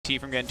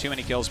from getting too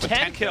many kills, but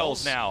 10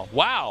 kills now.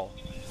 Wow.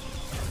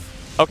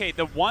 Okay,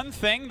 the one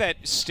thing that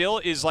still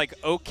is like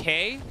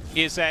okay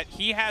is that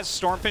he has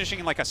storm finishing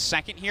in like a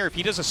second here. If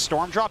he does a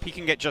storm drop, he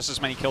can get just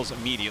as many kills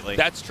immediately.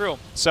 That's true.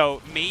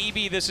 So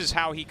maybe this is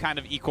how he kind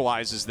of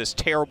equalizes this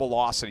terrible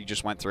loss that he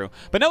just went through.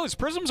 But no, his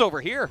Prism's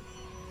over here.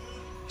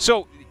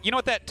 So you know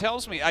what that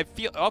tells me? I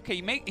feel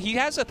okay. He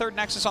has a third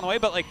Nexus on the way,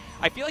 but like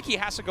I feel like he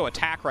has to go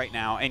attack right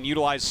now and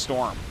utilize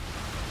storm.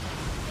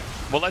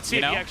 Well, let's see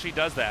if he actually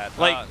does that.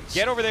 Like,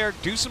 get over there,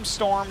 do some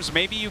storms.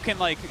 Maybe you can,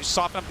 like,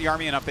 soften up the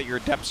army enough that your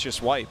Adepts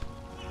just wipe.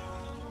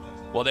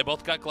 Well, they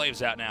both got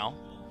glaives out now.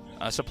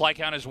 Supply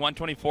count is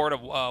 124 to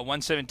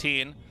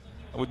 117.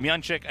 With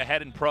Myunchik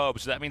ahead in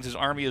probes, so that means his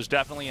army is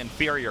definitely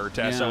inferior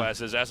to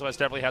SOS's. SOS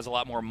definitely has a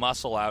lot more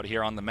muscle out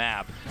here on the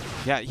map.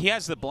 Yeah, he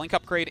has the Blink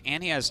upgrade,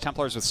 and he has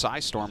Templars with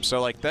Psystorm.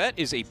 So, like, that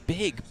is a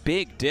big,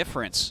 big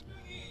difference.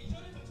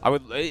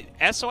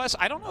 SOS,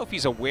 I don't know if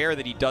he's aware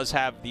that he does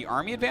have the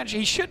army advantage.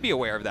 He should be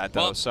aware of that,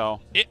 though. Well, so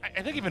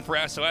I think even for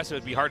SOS, it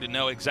would be hard to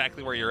know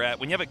exactly where you're at.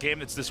 When you have a game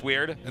that's this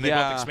weird, and they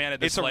both expanded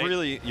this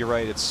late, you're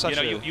right, it's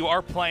such you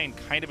are playing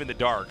kind of in the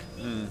dark.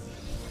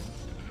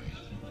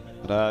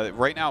 But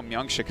right now,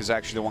 Myunchik is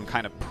actually the one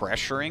kind of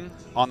pressuring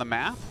on the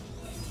map.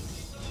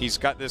 He's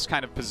got this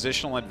kind of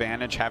positional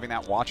advantage having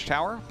that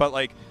watchtower, but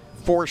like,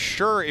 for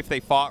sure, if they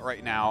fought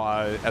right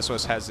now,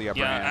 SOS has the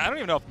upper hand. I don't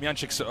even know if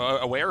Myunchik's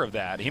aware of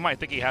that. He might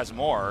think he has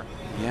more.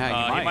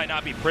 Yeah, he might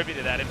not be privy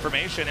to that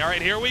information. All right,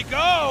 here we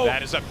go.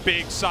 That is a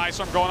big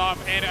Psystorm going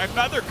off, and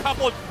another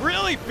couple of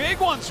really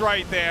big ones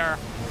right there.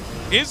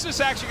 Is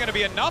this actually going to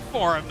be enough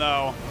for him,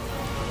 though?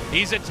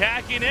 He's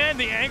attacking in.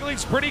 The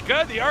angling's pretty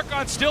good. The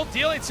Archon's still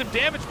dealing some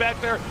damage back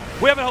there.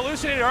 We have a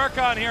hallucinated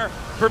Archon here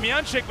for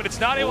Myunchik, but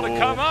it's not able to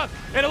come up.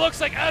 And it looks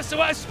like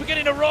SOS is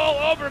beginning to roll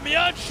over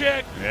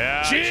Myunchik.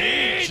 Yeah.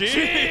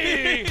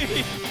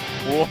 GG.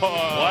 Whoa.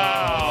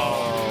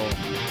 Wow.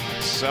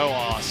 So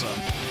awesome.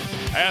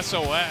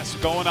 SOS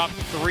going up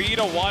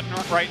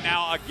 3-1 right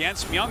now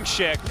against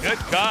Myunchik. Good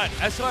cut.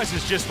 SOS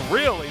is just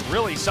really,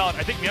 really solid.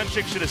 I think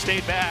Myunchik should have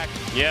stayed back.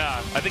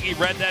 Yeah. I think he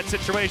read that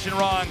situation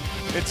wrong.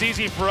 It's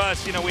easy for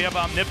us. You know, we have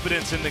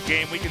omnipotence in the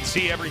game. We can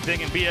see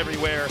everything and be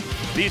everywhere.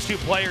 These two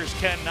players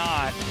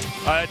cannot.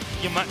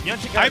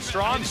 Myunchik had a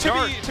strong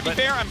start. To be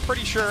fair, I'm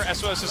pretty sure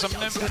SOS is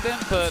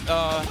omnipotent, but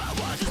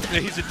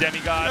he's a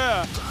demigod.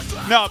 Yeah.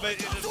 No, but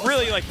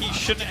really, like, he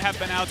shouldn't have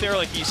been out there.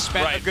 Like, he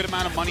spent a good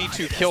amount of money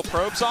to kill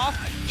probes off.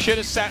 Should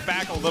have sat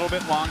back a little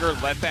bit longer,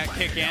 let that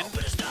kick in.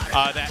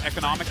 That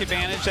economic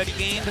advantage that he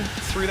gained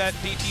through that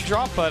DT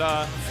drop.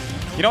 But,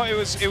 you know, it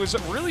was a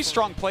really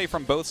strong play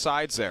from both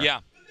sides there.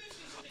 Yeah.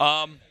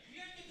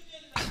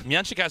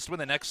 Myunchik has to win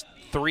the next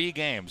 3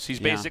 games. He's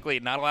basically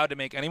not allowed to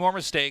make any more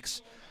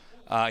mistakes.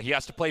 He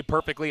has to play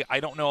perfectly. I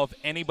don't know if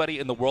anybody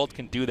in the world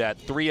can do that.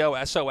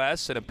 3-0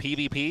 SOS in a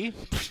PvP?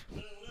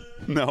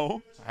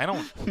 No. I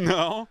don't.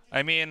 No.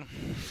 I mean,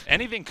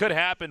 anything could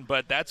happen,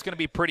 but that's going to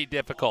be pretty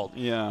difficult.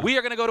 Yeah. We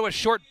are going to go to a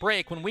short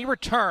break. When we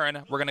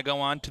return, we're going to go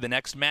on to the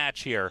next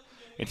match here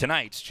in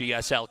tonight's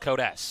GSL Code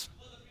S.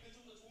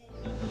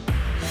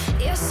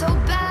 You're so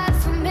bad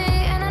for me,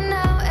 and I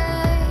know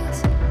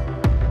it.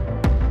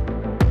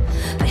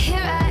 But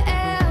here I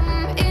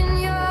am in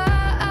your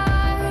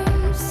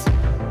arms,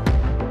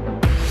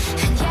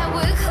 and yeah,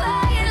 we're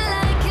crying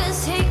like a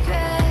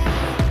secret.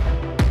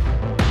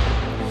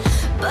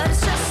 But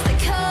it's just the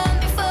calm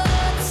before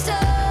the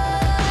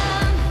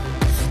storm.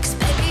 'Cause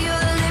baby,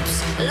 your lips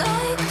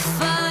like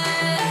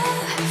fire,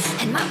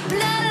 and my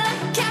blood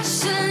like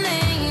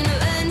gasoline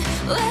when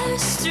we're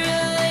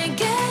striking.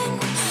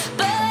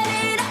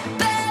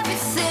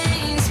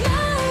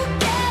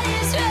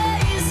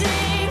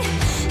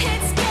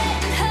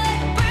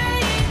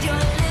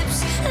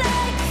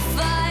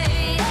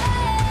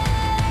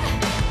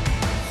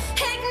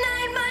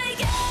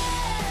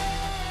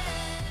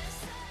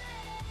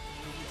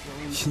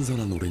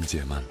 신선한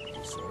오렌지에만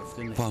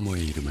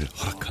파머의 이름을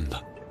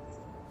허락한다.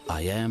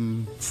 I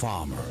am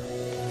farmer.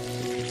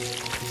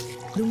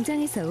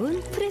 농장에서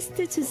온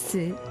프레스트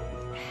주스.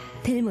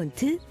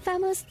 델몬트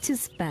파머스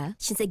주스바.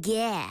 She's like,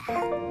 yeah.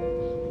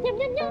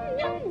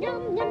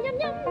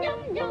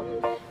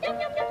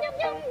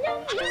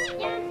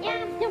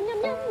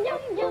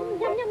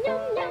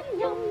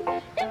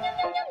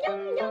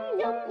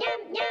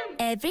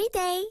 Every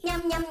day.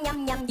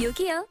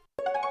 여기요.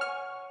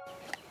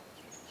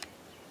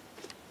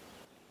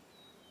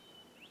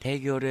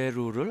 대결의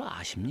룰을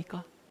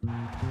아십니까?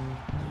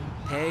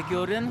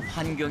 대결엔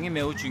환경이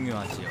매우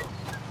중요하지요.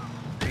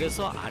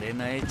 그래서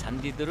아레나의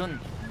잔디들은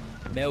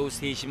매우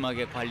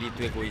세심하게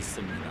관리되고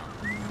있습니다.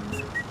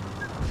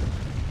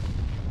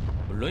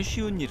 물론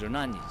쉬운 일은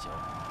아니죠.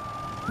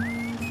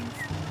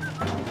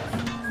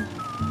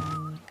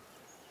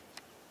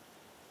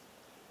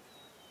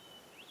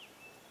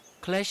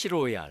 클래시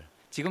로얄,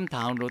 지금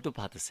다운로드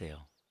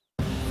받으세요.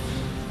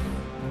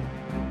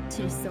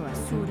 질서와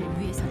수호를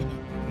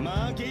위해서라면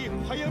마계의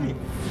화염이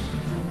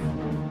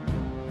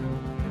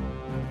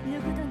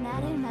누구도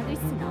나를 막을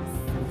순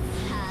없어.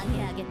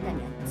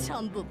 방해하겠다면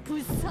전부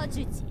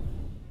부숴주지.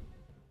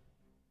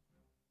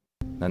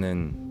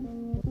 나는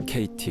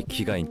KT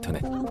기가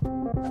인터넷.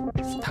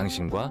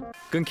 당신과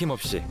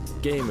끊김없이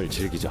게임을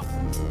즐기죠.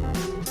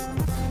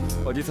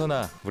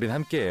 어디서나 우린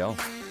함께해요.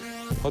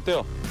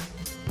 어때요?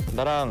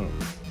 나랑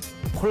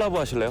콜라보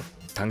하실래요?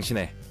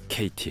 당신의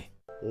KT.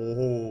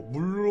 오,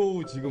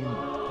 물로 지금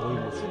거의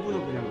뭐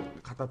수분을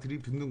그냥 갖다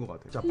들이붓는 것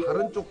같아요. 자,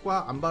 바른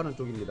쪽과 안 바른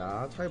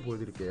쪽입니다. 차에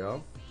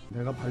보여드릴게요.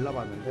 내가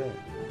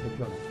발라봤는데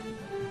대표네.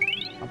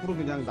 앞으로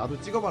그냥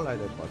나도 찍어 발라야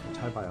될 것 같아요.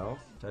 잘 봐요.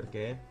 자,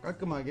 이렇게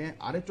깔끔하게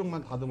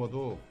아래쪽만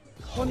다듬어도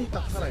선이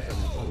딱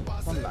살아있잖아요.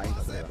 선 라인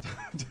자체가.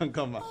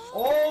 잠깐만.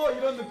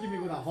 이런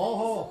느낌이구나.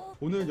 허허.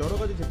 오늘 여러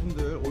가지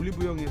제품들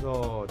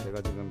올리브영에서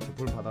제가 지금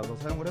제품을 받아서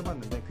사용을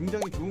해봤는데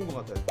굉장히 좋은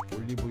것 같아요.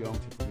 올리브영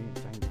제품이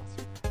짱인 것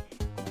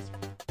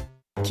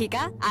같습니다.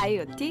 기가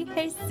IoT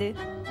헬스.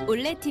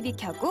 올레 TV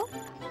켜고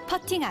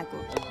퍼팅하고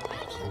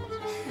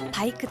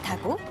바이크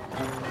타고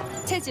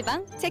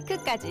체지방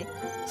체크까지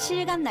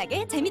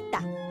실감나게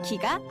재밌다.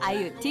 기가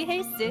IoT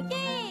헬스.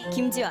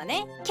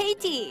 김지원의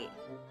KT.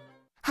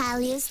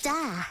 How you star?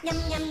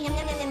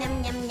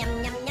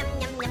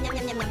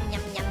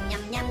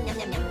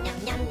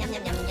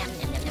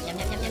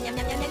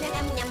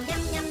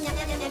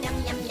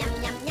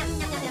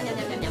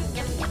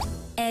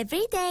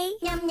 Every day.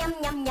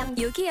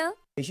 요기요.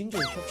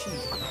 메신저의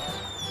혁신입니다.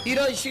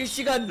 이런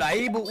실시간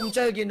라이브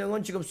움짤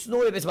기능은 지금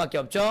스노우앱에서밖에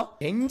없죠.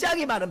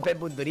 굉장히 많은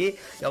팬분들이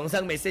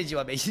영상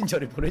메시지와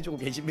메신저를 보내주고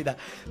계십니다.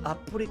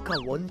 아프리카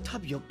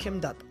원탑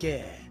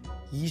역캠답게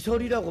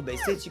이설이라고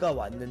메시지가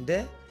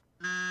왔는데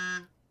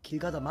길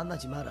가다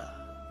만나지 마라.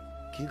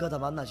 길 가다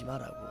만나지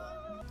마라고.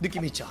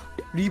 느낌 있죠?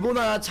 리본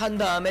하나 찬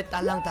다음에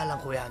딸랑딸랑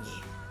고양이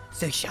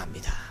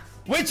섹시합니다.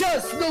 외쳐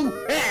스노우.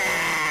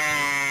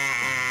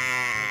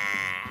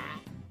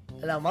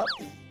 라마.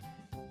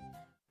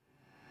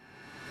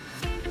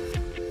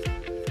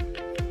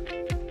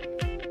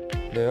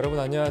 네, 여러분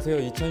안녕하세요.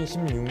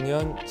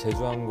 2016년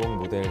제주항공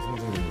모델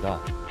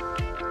송중기입니다.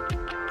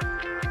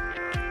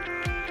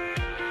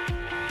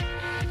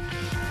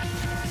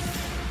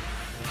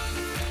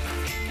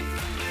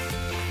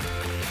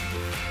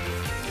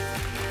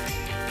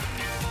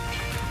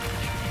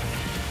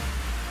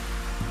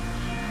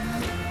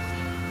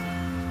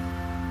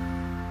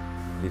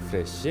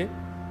 리프레시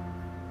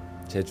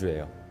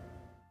제주예요.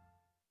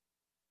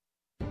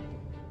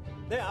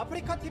 네,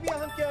 아프리카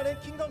TV와 함께하는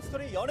킹덤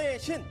스토리 연애의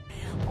신.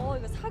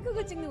 이거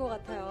사극을 찍는 것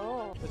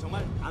같아요.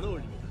 정말 안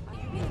어울립니다.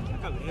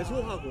 약간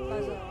왜소하고.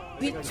 맞아.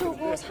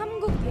 위초고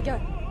 3국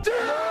대결.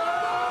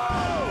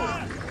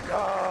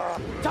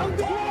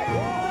 장비!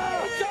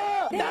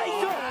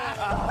 나이스!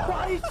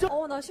 나이스!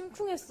 나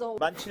심쿵했어.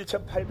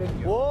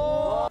 17,800원.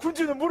 와!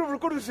 군주는 무릎을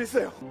꿇을 수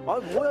있어요. 아,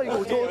 뭐야, 이거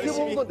어떻게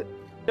본 건데?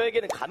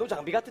 저에게는 간호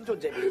장비 같은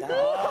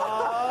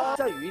존재입니다.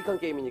 진짜 유익한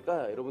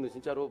게임이니까 여러분들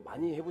진짜로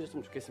많이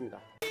해보셨으면 좋겠습니다.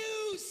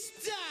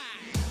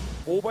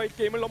 모바일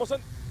게임을 넘어선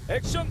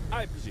액션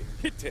RPG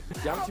히트.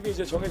 양 팀이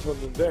이제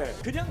정해졌는데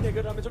그냥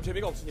대결하면 좀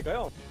재미가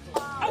없으니까요.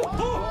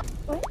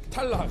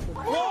 탈락.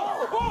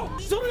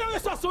 이선을 향해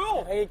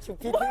쐈어요. 에이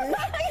큐피트.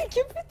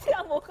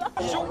 큐피트야 뭐가?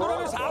 이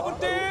정도라면 4분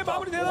때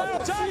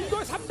마무리되나요? 자, 이거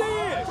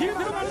 3대1 뒤에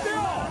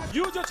들어가는데요.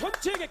 유저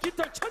전체에게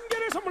깃털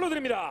 1000개를 선물로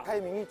드립니다.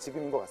 타이밍이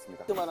지금인 것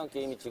같습니다. 그만한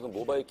게임이 지금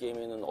모바일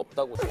게임에는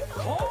없다고.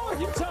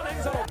 힘찬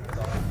행사로.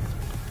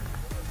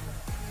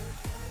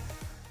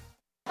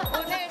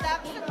 오늘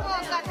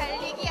남스코어가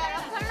달리기 하러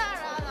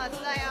컬러로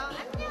왔어요.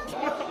 안녕.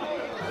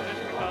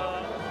 안녕하십니까.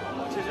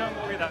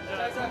 제주항공의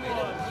남자 승무원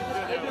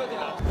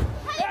김주현입니다.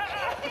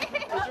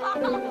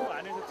 제주항공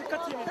안에서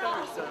특화팀이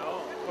따로 있어요.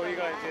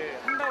 저희가 이제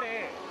한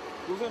달에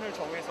노선을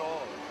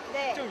정해서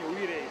특정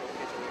요일에 이렇게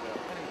저희가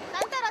하는 거예요.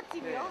 딴따라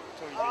팀이요? 네,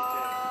 저희 이제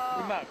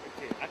음악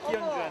이렇게 악기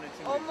연주하는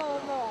친구들.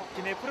 어머.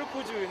 기내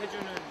프로포즈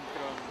해주는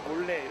그런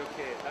몰래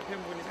이렇게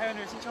남편분이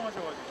사연을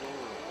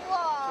신청하셔가지고. 우와.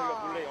 저희가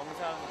몰래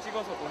영상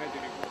찍어서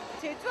보내드리고.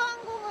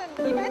 제주항공은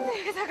이벤트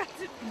회사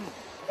같은.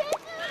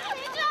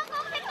 제주항공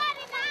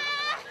색깔이다.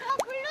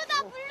 블루다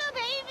블루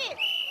베이비.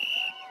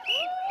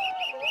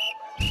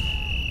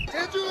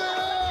 제주야.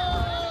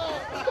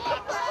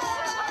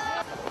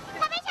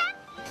 카메샷.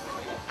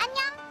 안녕.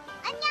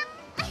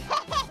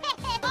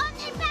 오늘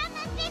밤은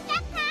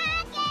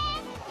시작하게.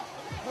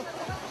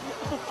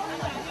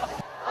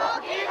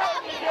 어디가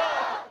미려.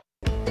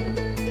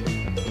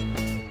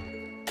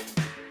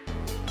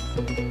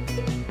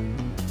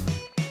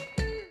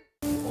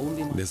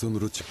 내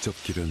손으로 직접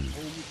기른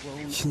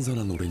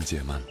신선한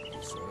오렌지에만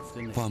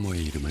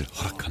파머의 이름을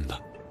허락한다.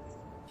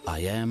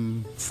 I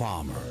am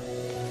farmer.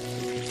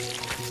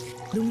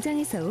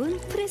 농장에서 온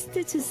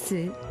프레스트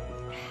주스.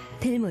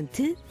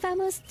 델몬트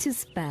파머스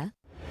주스바.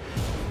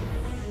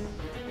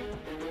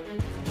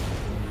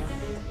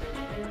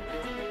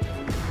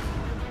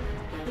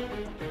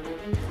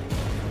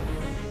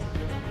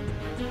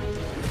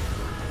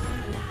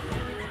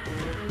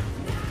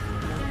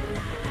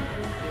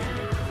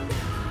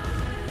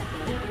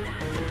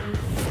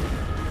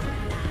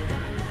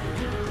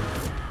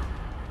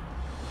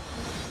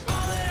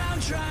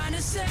 Trying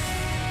to say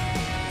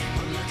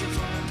I'm looking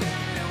for a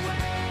better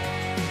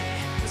way,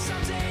 but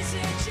some days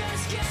it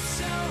just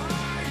gets so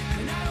hard,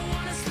 and I don't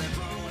wanna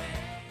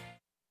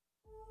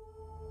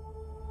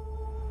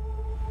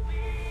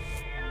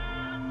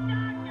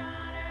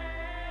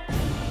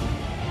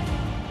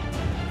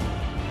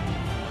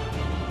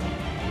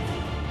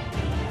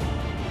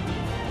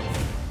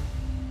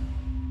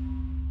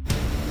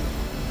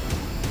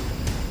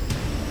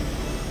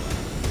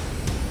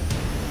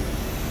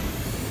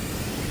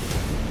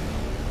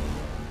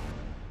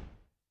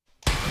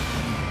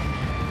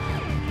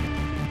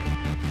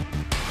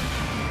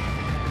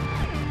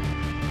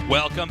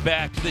Welcome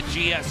back to the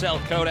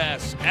GSL Code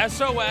S.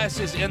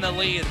 SOS is in the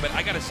lead, but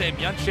I gotta say,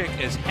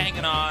 Myunchik is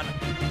hanging on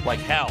like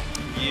hell.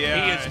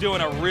 Yeah. He is doing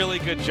a really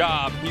good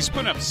job. He's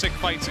putting up sick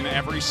fights in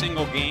every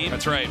single game.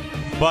 That's right.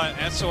 But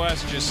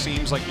SOS just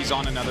seems like he's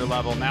on another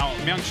level. Now,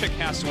 Myunchik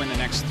has to win the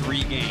next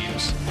 3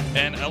 games.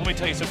 And let me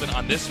tell you something,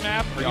 on this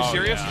map, are you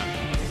serious?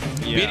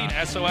 Yeah.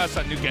 Beating SOS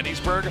on New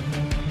Gettysburg?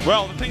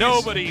 Well, the thing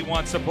Nobody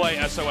wants to play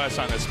SOS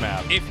on this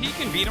map. If he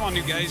can beat him on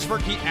New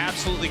Gettysburg, he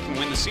absolutely can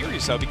win the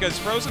series, though, because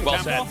Frozen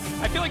Temple,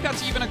 I feel like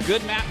that's even a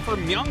good map for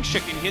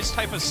Myunchik in his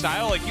type of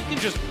style. Like, you can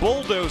just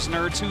bulldoze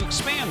nerds who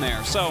expand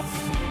there. So,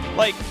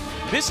 like,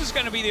 this is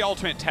going to be the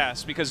ultimate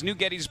test, because New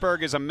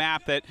Gettysburg is a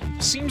map that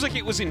seems like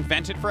it was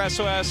invented for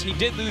SOS. He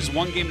did lose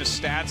 1 game to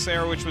stats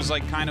there, which was,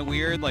 like, kind of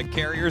weird, like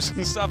carriers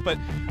and stuff, but,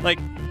 like,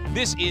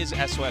 this is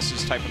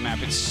SOS's type of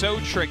map. It's so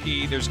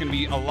tricky. There's going to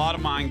be a lot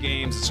of mind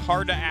games. It's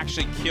hard to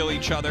actually kill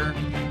each other.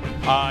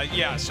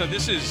 Yeah, so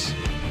this is,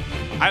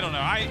 I don't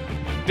know.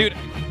 Dude,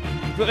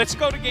 let's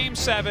go to Game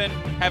 7,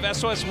 have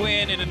SOS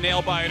win in a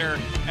nail-biter,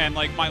 and,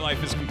 like, my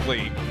life is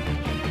complete.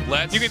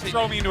 You can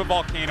throw me into a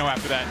volcano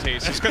after that,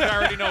 Tastes, because I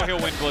already know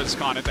he'll win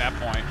BlizzCon at that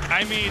point.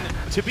 I mean,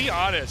 to be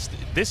honest,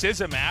 this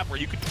is a map where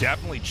you could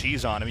definitely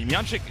cheese on. I mean,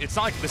 Myunchik, it's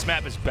not like this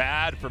map is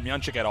bad for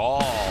Myunchik at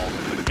all.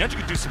 Myunchik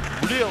could do some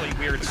really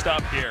weird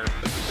stuff here.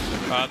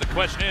 The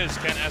question is,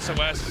 can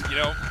SOS,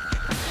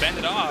 fend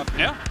it off?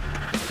 Yeah.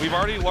 We've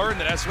already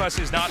learned that SOS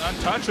is not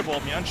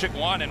untouchable. Myunchik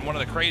won in one of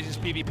the craziest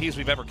PvPs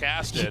we've ever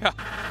casted. Yeah.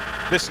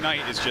 This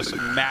night is just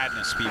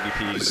madness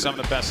PvPs. Some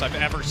of the best I've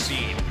ever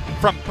seen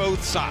from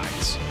both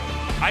sides.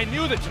 I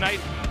knew that tonight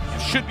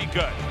should be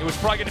good. It was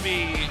probably going to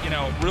be,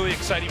 really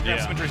exciting.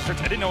 Yeah. Some interesting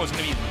starts. I didn't know it was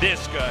going to be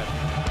this good.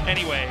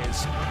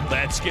 Anyways,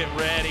 let's get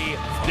ready.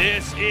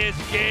 This is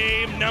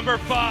game number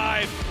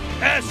 5.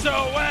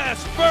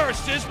 SOS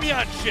versus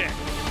Myunchik.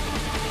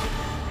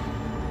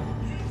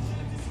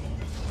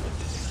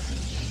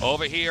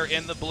 Over here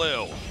in the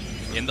blue,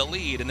 in the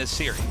lead in this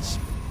series.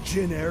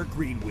 Generic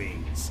Green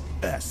Wings,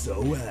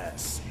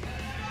 SOS.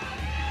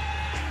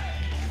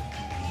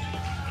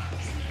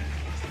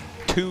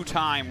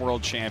 2-time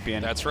world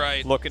champion. That's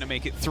right. Looking to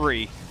make it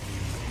 3.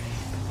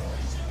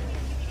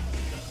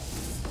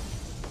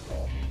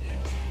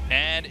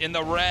 And in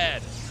the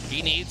red,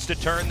 he needs to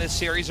turn this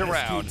series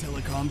around.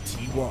 Telecom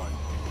T1,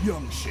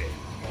 Myunchik.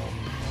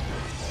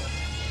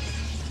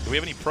 Do we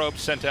have any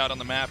probes sent out on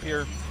the map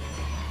here?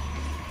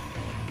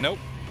 Nope.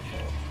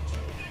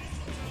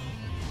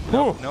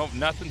 Nope,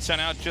 nothing sent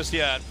out just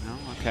yet.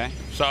 Oh, okay.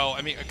 So,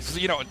 I mean,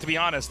 to be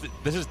honest,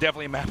 this is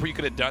definitely a map where you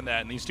could have done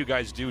that, and these two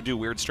guys do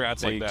weird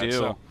strats like that. They do.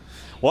 So.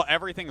 Well,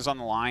 everything's on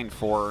the line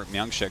for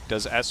Myunchik.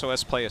 Does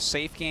SOS play a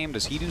safe game?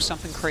 Does he do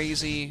something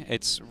crazy?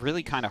 It's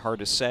really kind of hard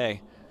to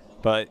say,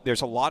 but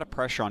there's a lot of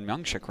pressure on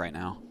Myunchik right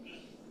now.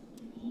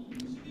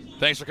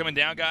 Thanks for coming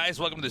down, guys.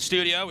 Welcome to the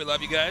studio. We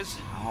love you guys.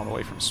 All the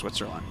way from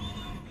Switzerland.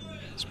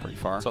 It's pretty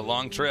far. It's a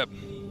long trip.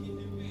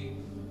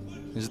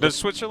 Does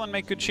Switzerland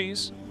make good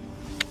cheese?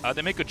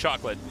 They make good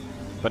chocolate.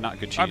 But not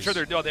good cheese. I'm sure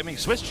they make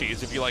Swiss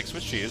cheese if you like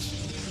Swiss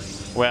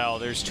cheese. Well,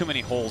 there's too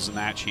many holes in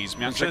that cheese.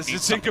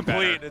 It's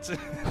incomplete.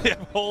 They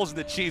have holes in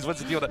the cheese.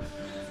 What's the deal with it?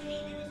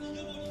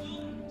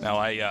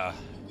 Now,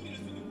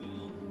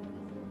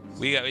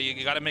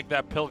 you got to make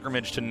that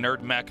pilgrimage to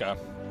Nerd Mecca,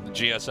 the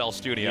GSL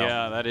studio.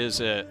 Yeah, that is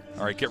it.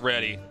 All right, get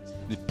ready.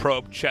 The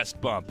probe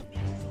chest bump.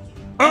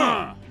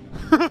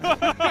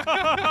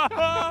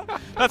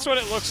 That's what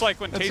it looks like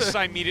when Tastes and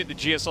I meet at the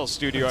GSL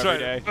studio every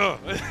day.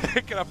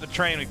 Get off the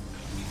train, we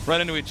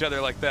run into each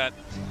other like that.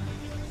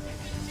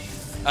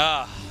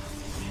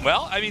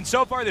 Well, I mean,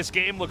 so far this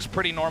game looks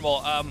pretty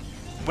normal.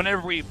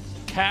 Whenever we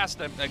cast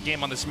a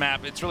game on this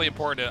map, it's really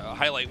important to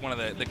highlight one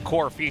of the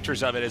core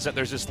features of it is that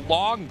there's this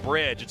long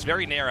bridge. It's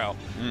very narrow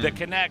that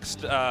connects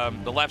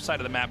the left side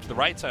of the map to the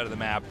right side of the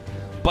map.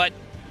 But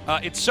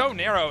it's so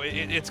narrow,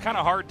 it's kind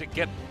of hard to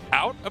get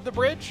out of the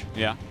bridge.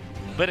 Yeah.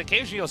 But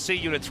occasionally you'll see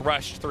units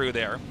rush through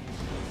there.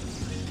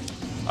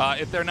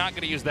 If they're not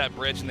going to use that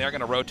bridge, and they're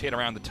going to rotate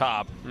around the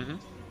top.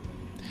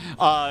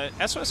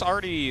 SOS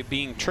already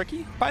being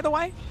tricky, by the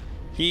way.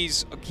 He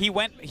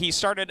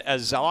started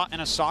as Zealot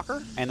and a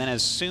Stalker, and then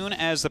as soon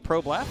as the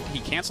probe left, he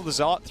canceled the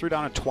Zealot, threw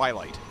down a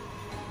Twilight.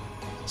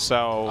 So.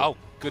 Oh,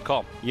 good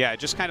call. Yeah,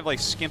 just kind of like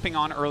skimping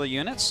on early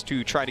units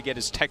to try to get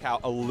his tech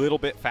out a little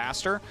bit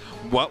faster.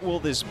 What will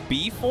this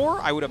be for?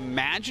 I would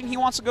imagine he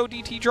wants to go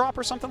DT drop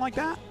or something like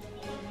that.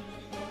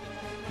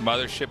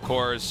 Mothership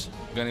cores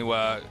going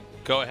to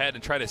go ahead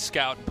and try to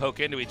scout and poke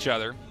into each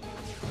other.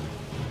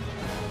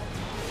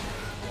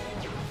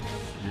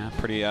 Yeah,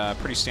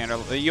 pretty standard.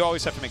 You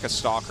always have to make a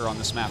Stalker on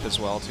this map as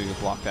well to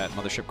block that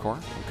Mothership core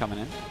from coming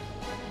in.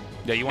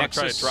 Yeah, you want to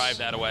try to drive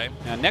that away.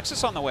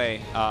 Nexus on the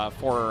way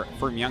for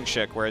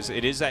Myunchik, whereas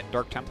it is that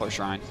Dark Templar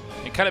Shrine.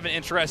 And kind of an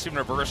interesting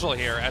reversal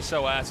here.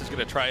 SOS is going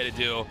to try to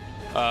do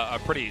a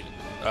pretty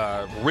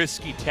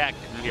risky tech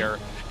here.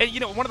 And,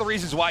 one of the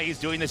reasons why he's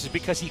doing this is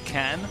because he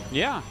can.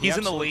 Yeah. He's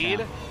in the lead.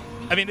 Can.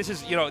 I mean, this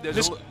is,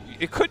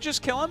 it could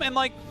just kill him. And,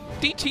 like,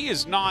 DT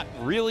is not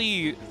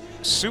really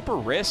super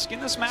risk in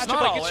this matchup.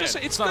 not Like, all it's just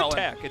in. it's It's not good all in.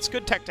 tech. It's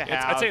good tech to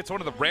have. I'd say it's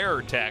one of the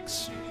rarer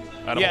techs.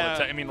 Out of all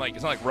the I mean, like,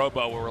 it's not like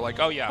Robo where we're like,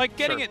 oh yeah. Like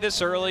getting sure. it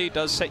this early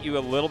does set you a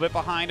little bit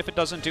behind if it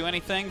doesn't do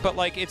anything, but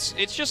like it's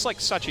just like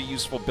such a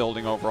useful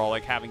building overall,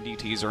 like having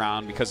DTs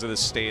around because of this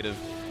state of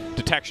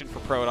detection for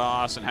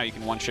Protoss and how you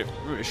can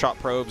one-shot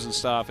probes and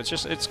stuff.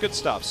 It's good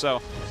stuff.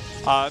 So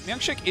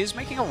Myungshik is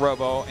making a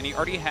Robo, and he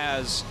already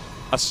has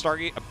a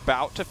Stargate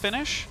about to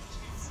finish.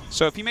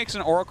 So if he makes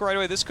an Oracle right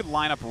away, this could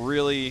line up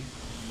really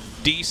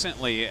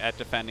decently at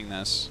defending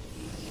this.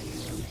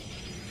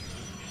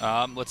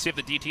 Let's see if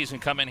the DTs can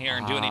come in here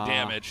and do any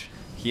damage.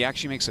 He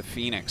actually makes a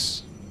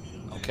Phoenix.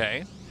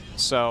 Okay.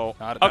 So,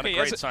 not a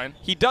great sign.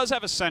 He does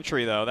have a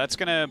Sentry, though. That's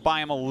going to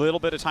buy him a little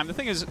bit of time. The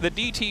thing is, the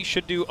DT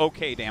should do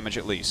okay damage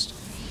at least.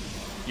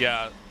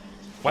 Yeah.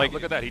 Wow,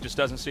 look at that. He just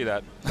doesn't see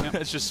that.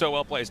 It's just so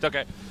well placed.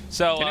 Okay.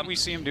 So didn't we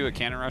see him do a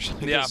cannon rush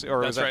like yeah, this? Or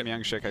was that right.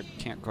 Myungshik? I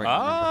can't quite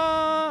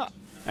remember.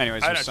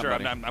 Anyways, I'm not sure.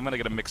 I'm going to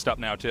get him mixed up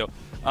now, too.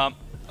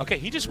 Okay,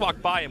 he just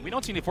walked by him. We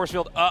don't see any force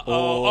field.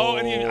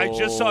 And I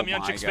just saw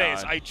Myungshik's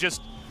face.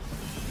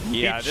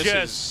 He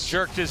just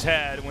jerked his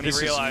head when he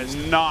realized.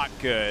 This is not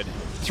good.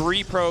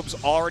 3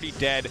 probes already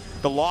dead.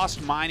 The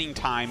lost mining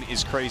time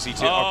is crazy,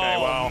 too. Oh,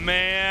 okay, well.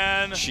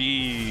 man.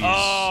 Jeez.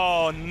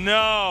 Oh,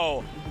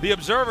 no. The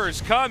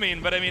Observer's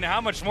coming, but I mean, how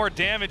much more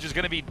damage is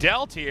going to be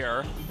dealt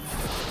here?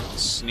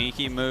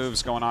 Sneaky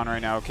moves going on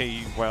right now.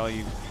 Okay, well,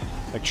 he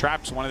like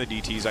traps one of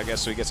the DTs, I guess,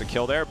 so he gets a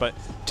kill there, but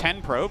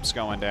 10 probes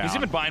going down. He's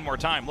even buying more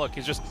time. Look,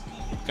 he's just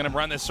going to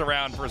run this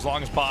around for as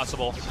long as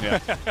possible. Yeah.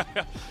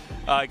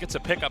 Gets a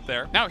pick up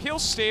there. Now, he'll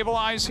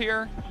stabilize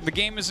here. The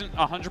game isn't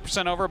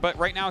 100% over, but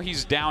right now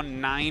he's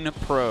down 9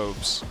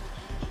 probes.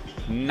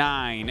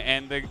 9.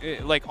 And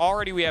like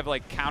already we have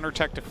like counter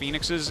tech to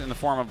Phoenixes in the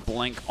form of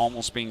Blink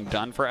almost being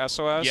done for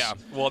SOS. Yeah,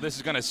 well, this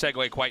is going to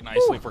segue quite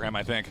nicely for him,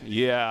 I think.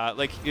 Yeah,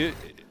 like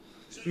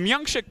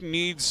Myungshik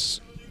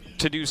needs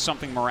to do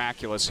something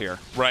miraculous here.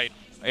 Right.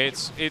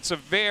 It's a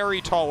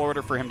very tall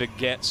order for him to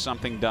get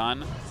something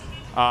done.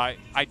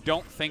 I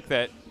don't think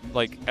that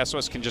like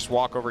SOS can just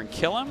walk over and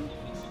kill him,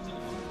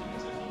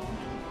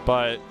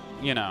 but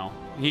you know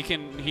he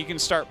can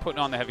start putting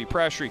on the heavy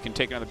pressure. He can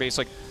take another base.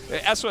 Like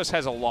SOS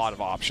has a lot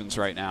of options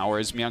right now,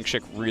 whereas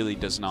Myungshik really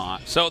does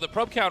not. So the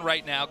probe count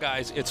right now,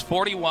 guys, it's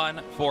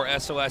 41 for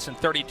SOS and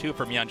 32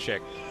 for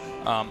Myungshik,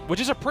 which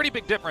is a pretty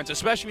big difference,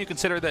 especially when you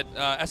consider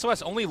that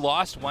SOS only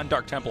lost 1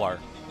 Dark Templar.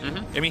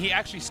 I mean, he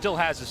actually still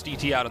has this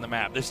DT out on the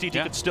map. This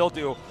DT could still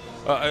do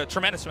a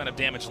tremendous amount of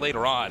damage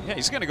later on. Yeah,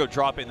 he's going to go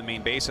drop it in the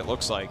main base, it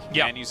looks like.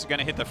 Yeah. And he's going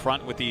to hit the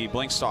front with the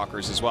Blink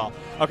Stalkers as well.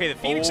 Okay, the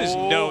Phoenixes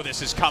know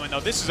this is coming, though.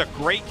 This is a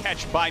great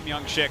catch by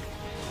Myungshik.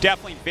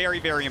 Definitely very,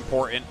 very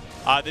important.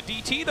 The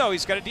DT, though,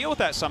 he's got to deal with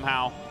that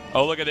somehow.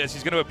 Oh, look at this.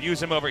 He's going to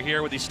abuse him over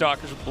here with these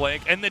Stalkers with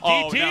Blink. And the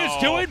DT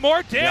is doing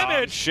more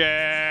damage.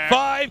 Myungshik.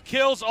 5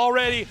 kills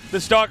already. The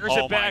Stalkers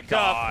have backed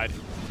up.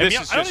 I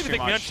don't even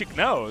think Myungshik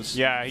knows.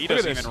 Yeah, he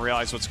doesn't even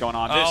realize what's going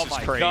on. This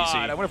is crazy.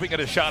 God. I wonder if we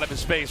get a shot of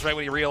his face right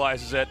when he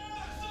realizes it.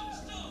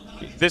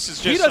 This is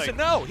just he doesn't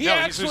like, know. He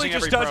actually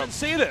just doesn't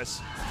see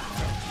this.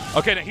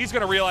 Okay, now he's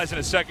going to realize in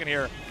a second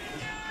here.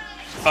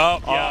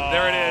 Oh, yeah,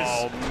 there it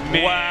is.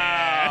 Man.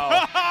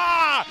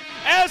 Wow.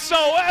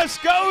 SOS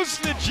goes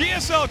to the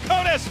GSL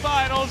Codes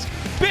Finals.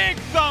 Big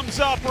thumbs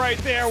up right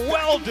there.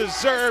 Well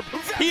deserved.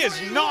 He is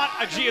not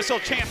a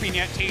GSL champion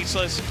yet,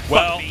 Tasteless.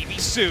 Well, but maybe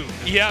soon.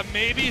 Yeah,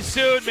 maybe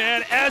soon,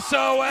 man.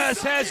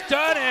 SOS has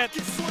done it.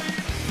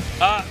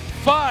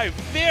 5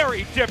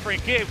 very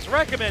different games.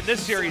 Recommend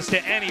this series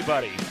to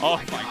anybody.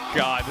 Oh my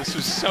God, this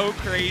was so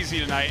crazy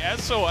tonight.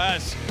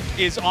 SOS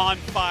is on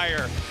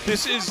fire.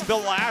 This is the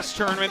last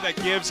tournament that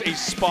gives a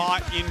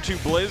spot into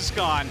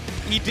BlizzCon.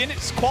 He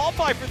didn't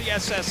qualify for the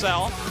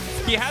SSL.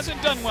 He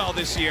hasn't done well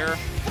this year,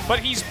 but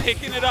he's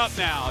picking it up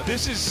now.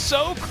 This is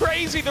so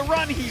crazy, the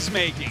run he's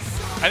making.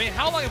 I mean,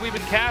 how long have we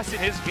been casting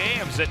his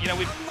games that, you know,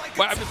 we've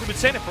been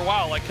saying it for a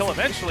while, like he'll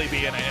eventually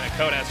be in a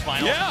Codes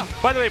final. Yeah.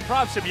 By the way,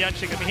 props to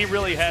Myungshik. I mean, he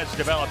really has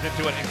developed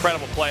into an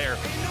incredible player.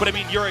 But I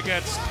mean, you're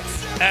against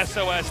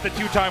SOS, the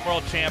 2-time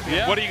world champion.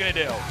 Yeah. What are you going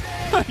to do?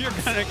 You're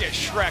going to get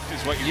Shrek'd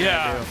is what you're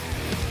going to do.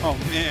 Oh,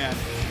 man.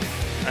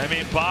 I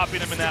mean, bopping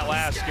him in that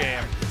last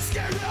game.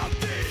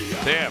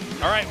 Damn.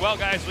 All right, well,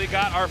 guys, we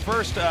got our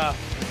first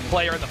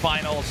player in the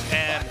finals,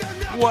 and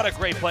what a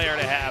great player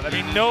to have. I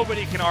mean,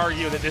 nobody can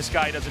argue that this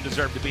guy doesn't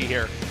deserve to be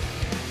here.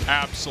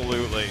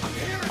 Absolutely.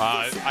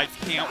 I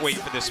can't wait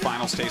for this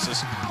final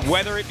stasis,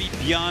 whether it be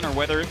Bjorn or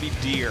whether it be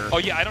Deer. Oh,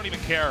 yeah, I don't even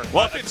care.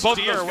 Well, if it's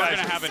Deer, we're going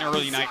to have an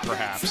early night,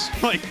 perhaps.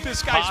 Like,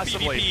 this guy's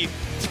Possibly. PvP.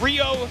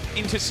 3-0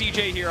 into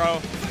CJ Hero,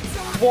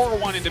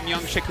 4-1 into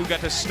Myungshik, who got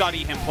to study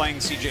him playing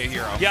CJ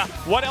Hero. Yeah.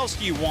 What else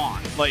do you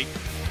want? Like,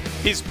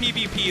 his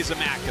PvP is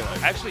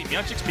immaculate. Actually,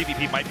 Myungshik's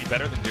PvP might be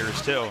better than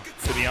Deer's, too,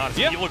 to be honest.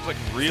 Yeah. He looked like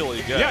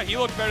really good. Yeah, he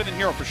looked better than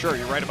Hero for sure.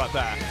 You're right about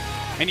that.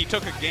 And he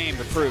took a game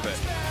to prove it.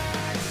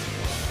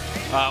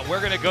 We're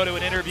going to go to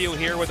an interview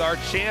here with our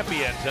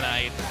champion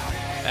tonight,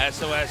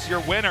 SOS, your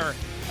winner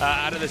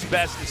out of this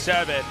best of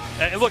 7.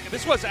 And look,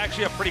 this was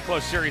actually a pretty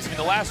close series. I mean,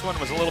 the last one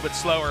was a little bit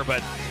slower,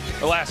 but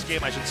the last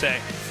game, I should say.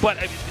 But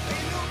I mean,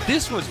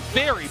 this was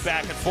very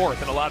back and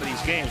forth in a lot of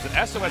these games. And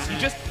SOS, he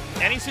just,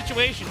 any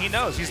situation, he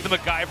knows. He's the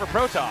MacGyver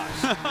Protoss.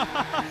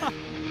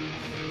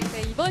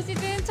 네, 이번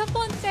시즌 첫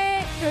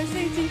번째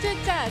결승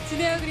진출자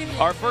진에어 그린.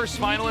 Our first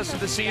finalist of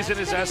the season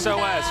is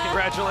SOS.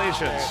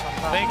 Congratulations.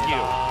 Thank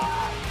you.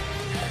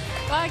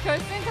 와,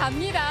 결승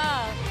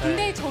갑니다.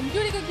 근데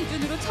정규리그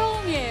기준으로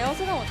처음이에요.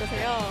 소감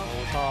어떠세요?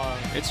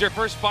 It's your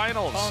first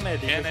finals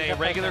in a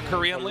regular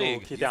Korean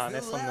league. 기대 안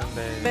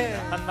했었는데 네.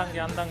 한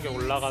단계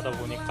올라가다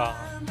보니까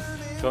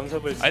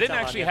연습을 I didn't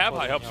actually have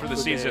high hopes for the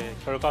season,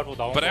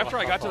 but after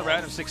I got to the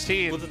round of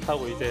 16,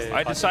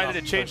 I decided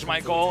to change my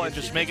goal and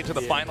just make it to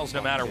the finals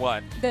no matter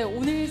what. 네,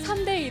 오늘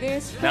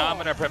 3대1의 스코어. Now I'm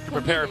going to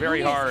prepare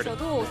very hard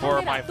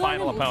for my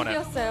final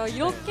opponent.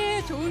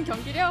 이렇게 좋은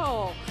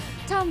경기력.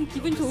 참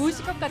기분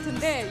좋으실 것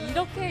같은데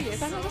이렇게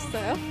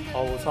예상하셨어요?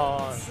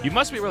 우선 You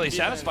must be really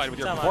satisfied with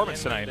your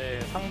performance tonight.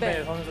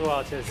 상대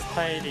선수와 제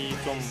스타일이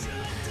좀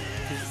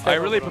I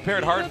really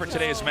prepared hard for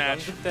today's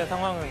match. 연습 때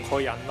상황은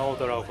거의 안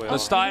나오더라고요. The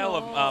style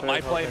of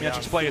my play and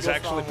Myunchik's play is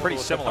actually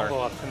pretty similar.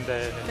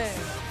 네.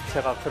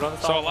 제가 그런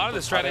So a lot of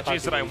the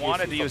strategies that I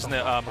wanted to use,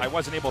 I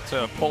wasn't able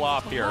to pull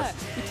off here.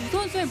 이 두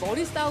선수의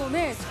머리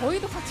싸움에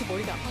저희도 같이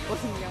머리가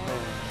아팠거든요.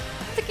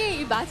 특히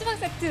이 마지막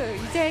세트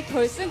이제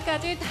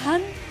결승까지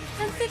단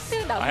한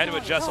세트 남은 I had to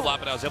adjust a lot,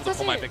 but I was able to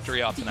pull my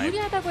victory off tonight.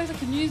 유리하다고 해서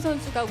김유진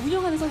선수가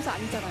운영하는 선수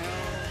아니잖아요.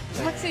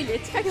 확실히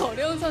예측하기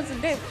어려운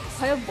선수인데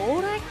과연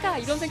뭘 할까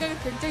이런 생각을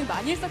굉장히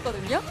많이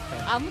했었거든요.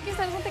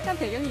 암흑기사를 선택한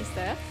배경이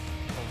있어요?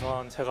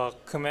 우선 제가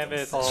그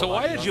맵에서 So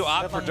why did you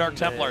opt for Dark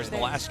Templars in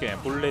the last game?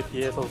 몰래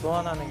뒤에서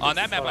소환하는 게 On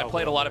that map, I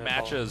played a lot of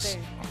matches.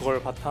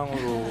 그걸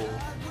바탕으로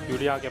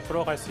유리하게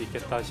풀어갈 수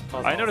있겠다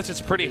싶어서. I noticed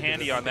it's pretty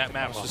handy on that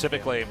map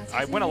specifically.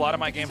 I win a lot of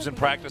my games in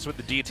practice with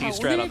the DT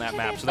strat on that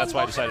map, so that's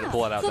why I decided to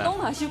pull it out then.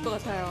 너무 아쉬울 것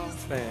같아요.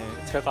 네,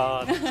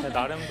 제가 제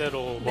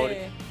나름대로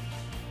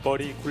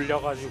머리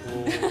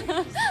굴려가지고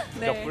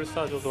몇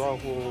불사조도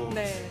하고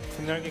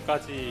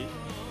분열기까지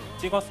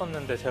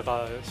찍었었는데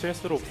제가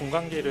실수로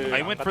분광기를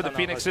I went for the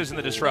Phoenixes and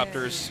the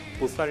Disruptors,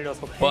 못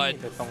살려서 but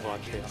패인이 됐던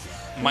것 같아요.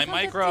 my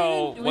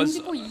micro was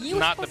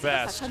not the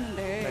best.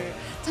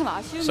 참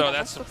아쉬운 So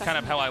that's kind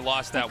of how I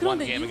lost that one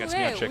game against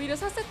Myunchik. 오히려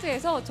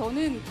 4세트에서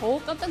저는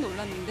더욱 깜짝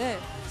놀랐는데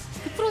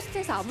그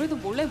프로스트에서 아무래도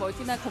몰래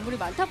멀티나 건물이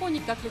많다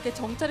보니까 그렇게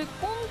정찰을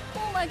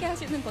꼼꼼하게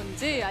하시는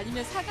건지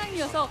아니면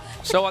 4강이어서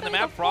So on the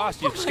map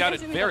Frost, you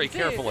scouted very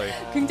carefully.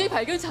 굉장히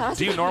발견 잘하시거든요.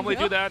 Do you normally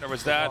do that, or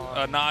was that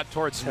a nod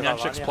towards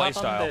Myunchik's play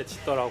style?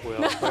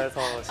 짓더라고요. 그래서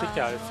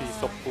쉽게 알 수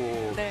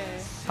있었고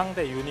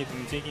상대 유닛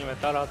움직임에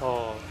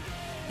따라서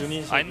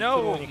I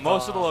know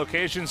most of the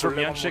locations where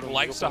Myunchik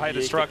likes to hide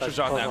his structures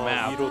on that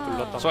map,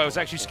 so I was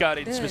actually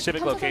scouting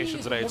specific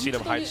locations that I had seen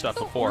him hide stuff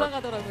before.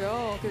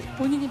 올라가더라고요.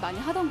 본인이 많이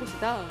하던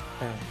곳이다.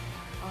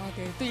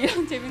 네, 또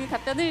이런 재미있는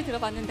답변을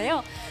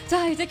들어봤는데요.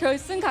 자, 이제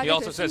결승 가게 He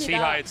also says he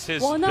hides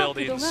his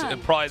buildings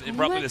in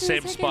probably the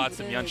same spots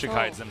that Myunchik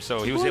hides them,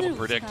 so he was able to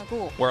predict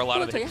where a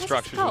lot of the hidden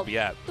structures would be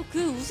at. 또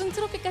그 우승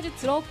트로피까지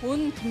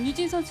들어본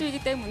김유진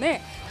선수이기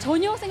때문에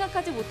전혀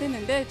생각하지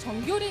못했는데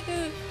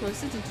정규리그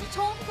결승 진출이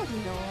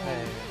처음이거든요.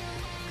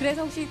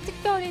 그래서 혹시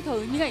특별히 더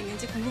의미가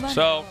있는지 궁금하네요.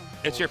 So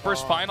it's your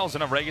first finals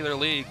in a regular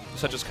league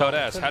such as Code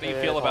S. How do you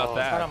feel about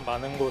that? 사람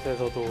많은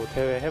곳에서도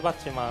대회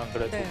해봤지만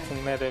그래도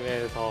국내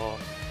대회에서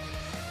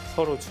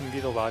서로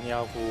준비도 많이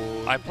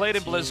하고. I played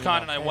in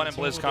BlizzCon and I won in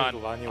BlizzCon.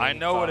 I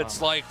know what it's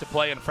like to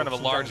play in front of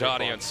a large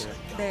audience.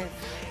 네.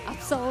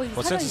 앞서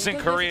Well, since it's in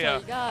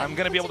Korea, I'm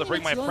going to be able to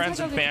bring my friends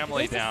and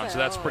family down, so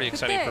that's pretty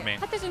exciting for me.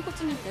 하태준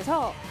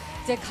코치님께서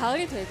이제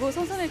가을이 되고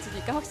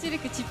선선해지니까 확실히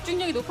그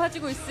집중력이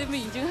높아지고 있음을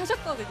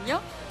인증하셨거든요.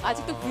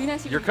 아직도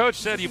부인하시고. Your coach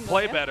said you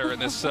play better in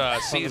this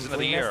season of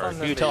the year.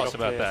 Can you tell us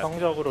about that?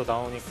 성적으로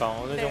나오니까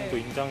어느 정도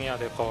인정해야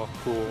될 것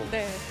같고.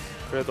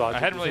 그래도 아직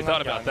I hadn't really thought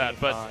about that,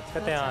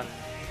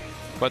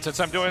 but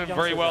since I'm doing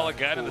very well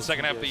again in the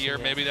second half of the year,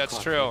 maybe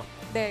that's true.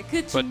 네,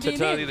 그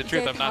준비는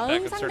이제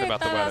다음 상대에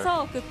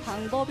따라서 그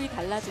방법이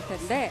달라질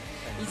텐데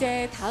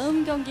이제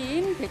다음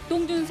경기인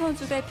백동준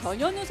선수 대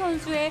변현우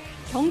선수의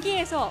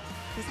경기에서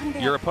그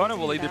상대가 Your opponent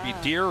will either be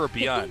Deer or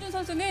Beyond. 백동준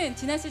선수는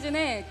지난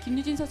시즌에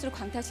김유진 선수를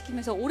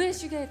광탈시키면서 오래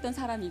쉬게 했던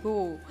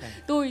사람이고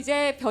또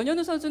이제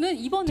변현우 선수는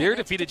이번에 Deer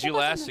defeated you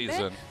last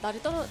season.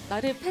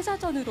 나를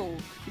패자전으로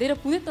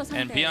내려보냈던 상태예요.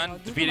 And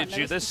Beyond defeated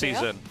you this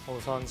season.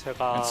 우선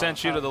제가 and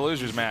sent you to the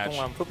losers match.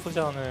 동안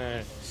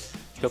푸푸전을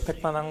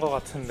몇백 번 한 것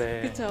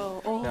같은데 그쵸.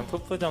 그냥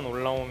푸푸전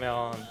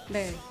올라오면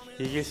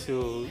이길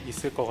수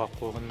있을 것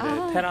같고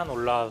근데 테란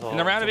올라와서 In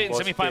the round of 8 and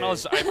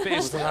semifinals, I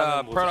faced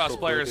Protoss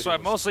players, so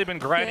I've mostly been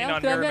grinding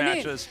on mirror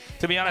matches.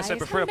 To be honest, I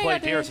prefer to play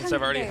Deer since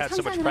I've already had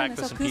so much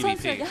practice in 그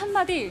선수에게 PvP.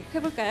 한마디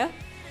해볼까요?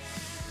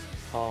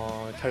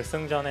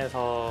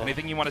 결승전에서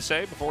Anything you want to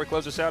say before we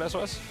close this out,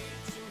 SOS?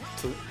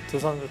 두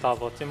선수 다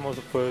멋진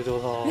모습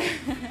보여줘서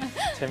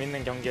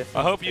재밌는 경기했습니다.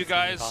 I hope you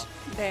guys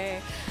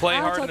play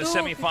hard in the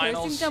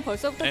semifinals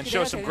and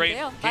show some great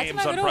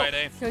games on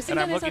Friday. And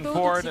I'm looking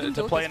forward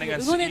to playing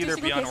against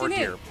either Beyond or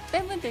Deer.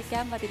 팬분들께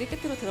한마디를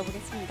끝으로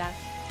들어보겠습니다.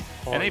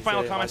 Any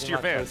final comments to your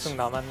fans? 결승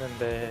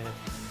남았는데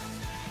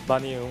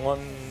많이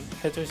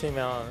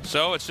응원해주시면.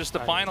 So it's just the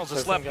finals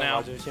is left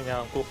now.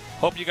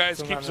 Hope you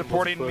guys keep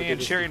supporting me and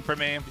cheering for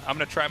me. I'm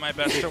going to try my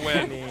best to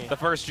win the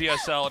first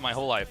GSL in my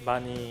whole life.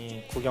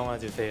 많이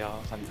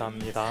구경해주세요.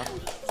 감사합니다.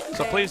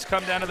 So please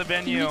come down to the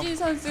venue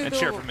and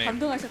cheer for me.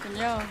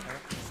 감동하셨군요.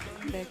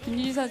 네,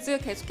 김유진 선수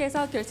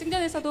계속해서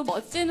결승전에서도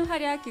멋진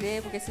활약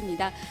기대해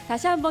보겠습니다.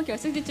 다시 한번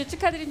결승 진출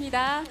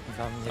축하드립니다.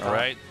 감사합니다. All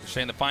right,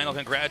 saying the final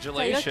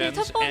congratulations,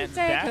 and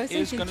that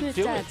is going to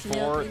do it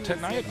for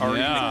tonight.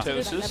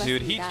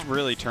 Dude, he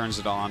really turns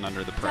it on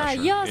under the pressure.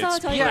 이어서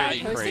It's 저희가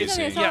pretty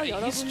crazy.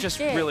 Yeah, he's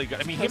just really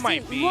good. I mean, he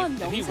might be,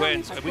 if he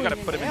wins, we got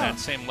to put him in that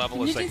same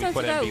level as like we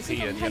put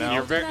MVP in, you know?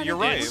 You're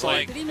right. It's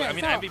like, I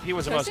mean, MVP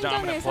was the most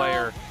dominant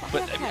player,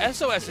 but I mean,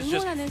 SOS is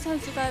just,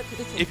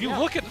 if you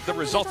look at the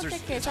results,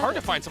 it's hard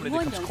to find somebody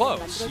that comes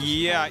close.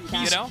 Yeah,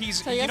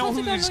 he's you know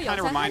who he's kind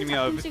of reminding me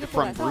of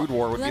from Brood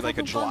War would be like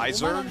a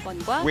Gleiser,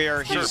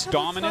 where his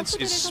dominance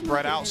is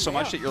spread out so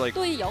much that you're like,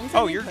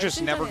 oh, you're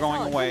just never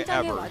going away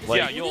ever. Like,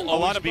 yeah, you'll a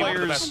lot of players, one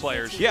of the best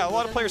players. Yeah, a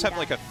lot of players have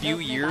like a few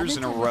years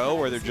in a row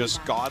where they're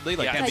just godly,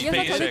 like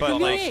MVP, but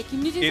like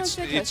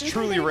it's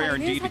truly rare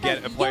indeed to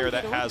get a player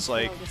that has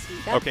like,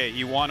 okay,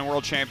 he won a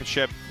world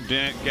championship,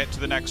 didn't get to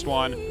the next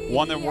one,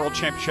 won the world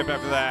championship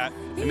after that,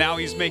 and now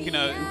he's making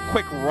a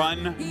quick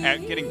run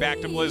at getting back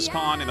to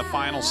BlizzCon in the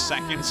final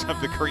seconds of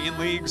the Korean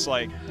leagues.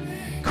 Like,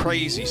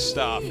 crazy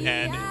stuff.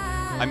 And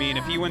I mean,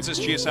 if he wins this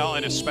GSL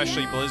and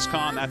especially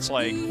BlizzCon, that's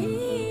like,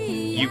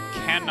 you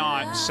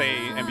cannot say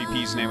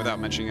MVP's name without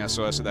mentioning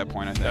SOS at that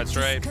point, I think. That's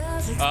right.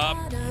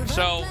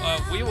 So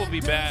we will be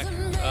back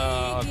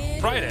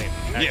Friday,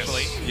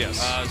 actually. Yes.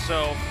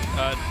 So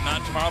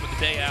not tomorrow, but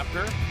the day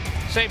after.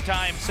 Same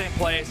time, same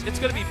place. It's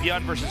going to be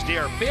Bjorn versus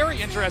Deer.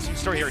 Very interesting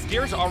story here.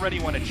 Deer's already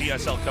won a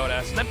GSL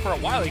Codas, and then for a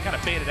while he kind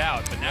of faded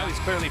out, but now he's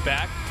clearly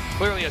back,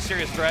 clearly a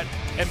serious threat.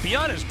 And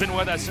Bjorn has been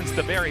with us since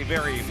the very,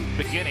 very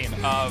beginning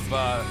of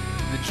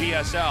the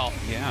GSL,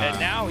 and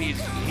now he's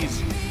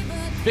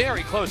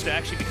very close to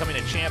actually becoming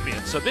a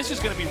champion. So this is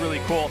going to be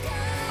really cool.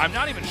 I'm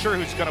not even sure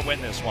who's going to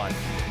win this one.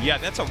 Yeah,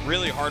 that's a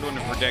really hard one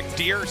to predict.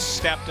 Deer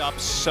stepped up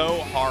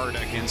so hard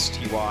against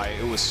TY.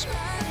 It was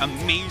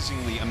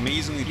amazingly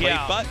played,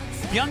 but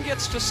Bjorn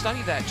gets to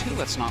study that too,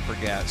 let's not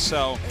forget.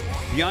 So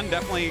Bjorn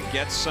definitely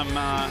gets some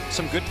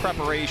good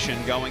preparation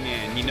going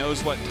in. He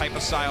knows what type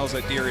of styles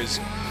that Deer is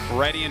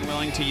ready and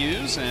willing to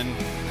use, and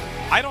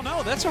I don't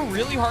know, that's a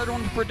really hard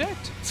one to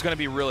predict. It's going to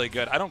be really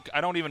good. I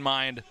don't even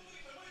mind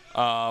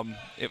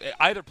if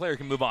either player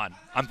can move on.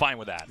 I'm fine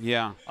with that.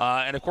 Yeah.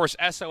 And of course,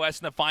 SOS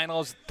in the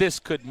finals, this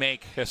could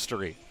make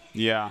history.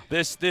 Yeah.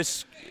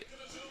 This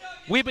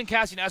we've been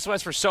casting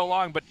SOS for so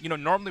long, but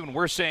normally when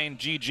we're saying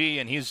GG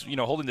and he's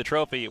holding the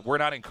trophy, we're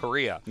not in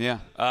Korea. Yeah.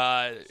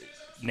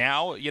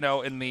 Now,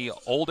 in the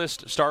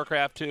oldest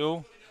StarCraft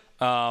 2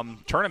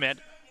 tournament,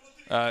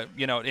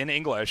 in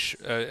English,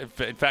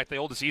 in fact, the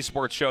oldest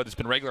esports show that's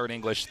been regular in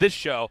English, this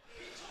show,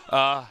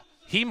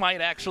 he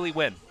might actually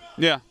win.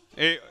 Yeah.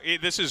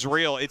 This is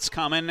real. It's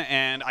coming,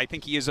 and I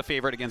think he is a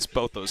favorite against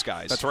both those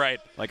guys. That's right.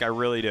 Like, I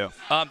really do.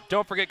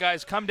 Don't forget,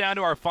 guys, come down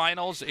to our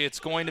finals. It's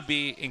going to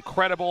be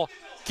incredible.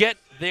 Get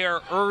there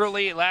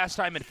early. Last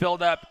time it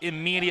filled up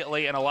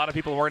immediately, and a lot of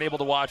people weren't able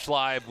to watch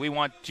live. We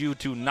want you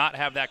to not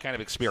have that kind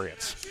of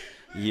experience.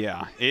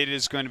 Yeah, it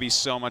is going to be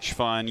so much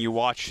fun. You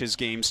watch his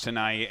games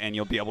tonight, and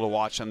you'll be able to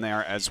watch them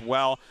there as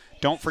well.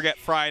 Don't forget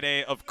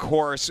Friday, of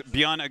course.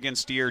 Bjorn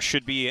against Deer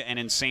should be an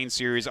insane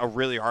series, a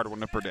really hard one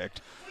to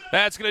predict.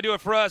 That's going to do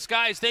it for us.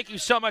 Guys, thank you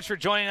so much for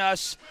joining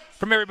us.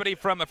 From everybody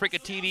from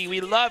AfreecaTV,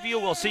 we love you.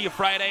 We'll see you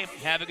Friday.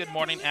 Have a good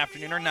morning,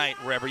 afternoon, or night,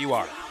 wherever you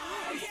are.